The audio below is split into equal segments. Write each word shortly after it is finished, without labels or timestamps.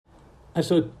I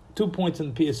saw 2 points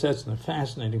in the Piasetzner,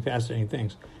 fascinating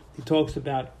things. He talks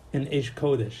about in Eish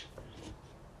Kodesh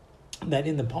that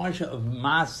in the parsha of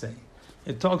Maseh,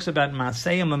 it talks about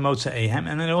Maseim L'Motza'ehem,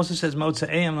 and then it also says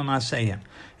Motza'ehem L'Maseim.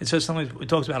 It says something. It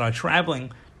talks about our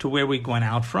traveling to where we went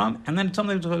out from, and then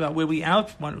something talks about where we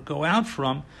go out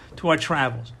from to our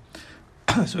travels.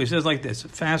 So he says like this, a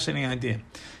fascinating idea.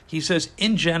 He says,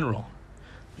 in general,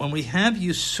 when we have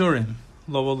Yisurim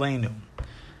Lo Aleinu,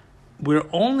 we're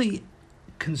only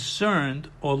concerned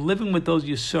or living with those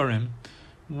Yisurim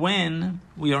when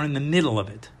we are in the middle of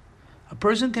it. A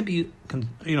person can be,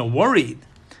 worried,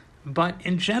 but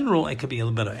in general, it could be a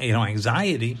little bit of,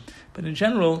 anxiety. But in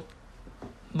general,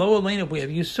 Lo Aleinu, if we have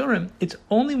Yisurim, it's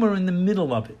only when we're in the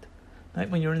middle of it. Right?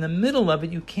 When you're in the middle of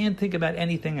it, you can't think about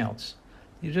anything else.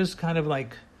 You're just kind of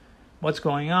like, what's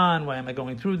going on? Why am I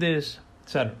going through this?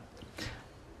 Etc.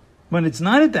 When it's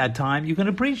not at that time, you can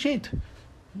appreciate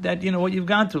that, what you've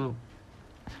gone through.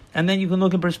 And then you can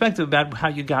look in perspective about how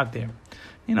you got there.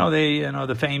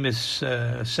 The famous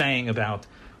saying about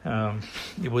a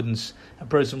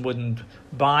person wouldn't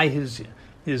buy his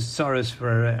tzaras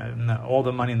for all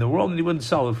the money in the world, and he wouldn't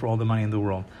sell it for all the money in the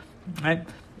world. Right?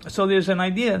 So there's an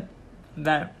idea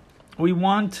that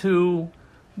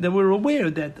that we're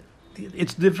aware that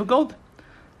it's difficult,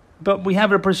 but we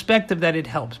have a perspective that it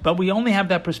helps. But we only have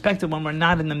that perspective when we're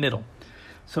not in the middle.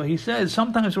 So he says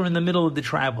sometimes we're in the middle of the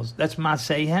travels. That's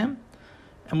Maseihem.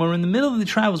 And when we're in the middle of the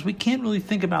travels, we can't really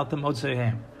think about the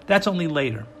Motzeihem. That's only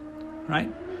later,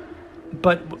 right?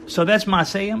 So that's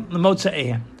Maseihem, the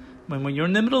Motzeihem. When you're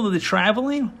in the middle of the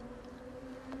traveling,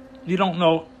 you don't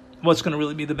know what's going to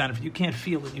really be the benefit. You can't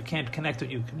feel it. You can't connect it.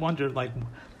 You wonder,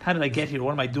 how did I get here?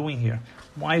 What am I doing here?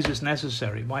 Why is this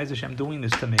necessary? Why is Hashem doing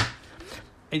this to me?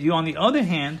 And you, on the other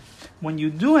hand, when you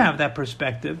do have that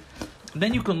perspective,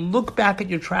 then you can look back at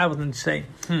your travels and say,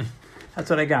 that's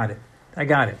what I got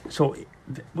it. So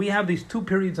we have these 2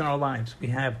 periods in our lives. We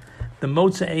have the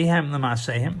Motza'ehem and the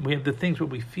Maseihem. We have the things where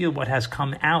we feel what has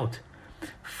come out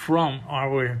from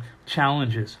our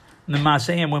challenges. And the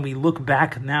Maseihem, when we look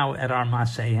back now at our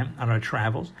Maseihem, at our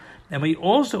travels. And we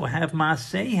also have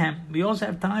Maseihem. We also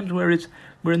have times where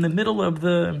we're in the middle of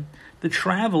the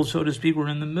travel, so to speak. We're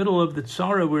in the middle of the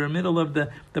tzara. We're in the middle of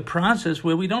the process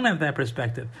where we don't have that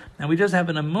perspective. And we just have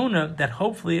an emunah that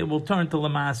hopefully it will turn to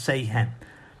L'Maseihem.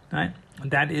 Right?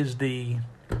 That is the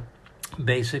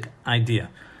basic idea.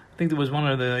 I think there was one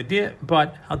other idea,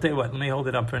 but I'll tell you what, let me hold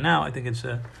it up for now. I think it's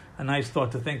a nice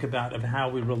thought to think about of how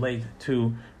we relate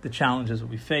to the challenges that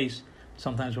we face,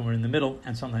 sometimes when we're in the middle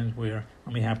and sometimes when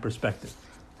we have perspective.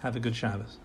 Have a good Shabbos.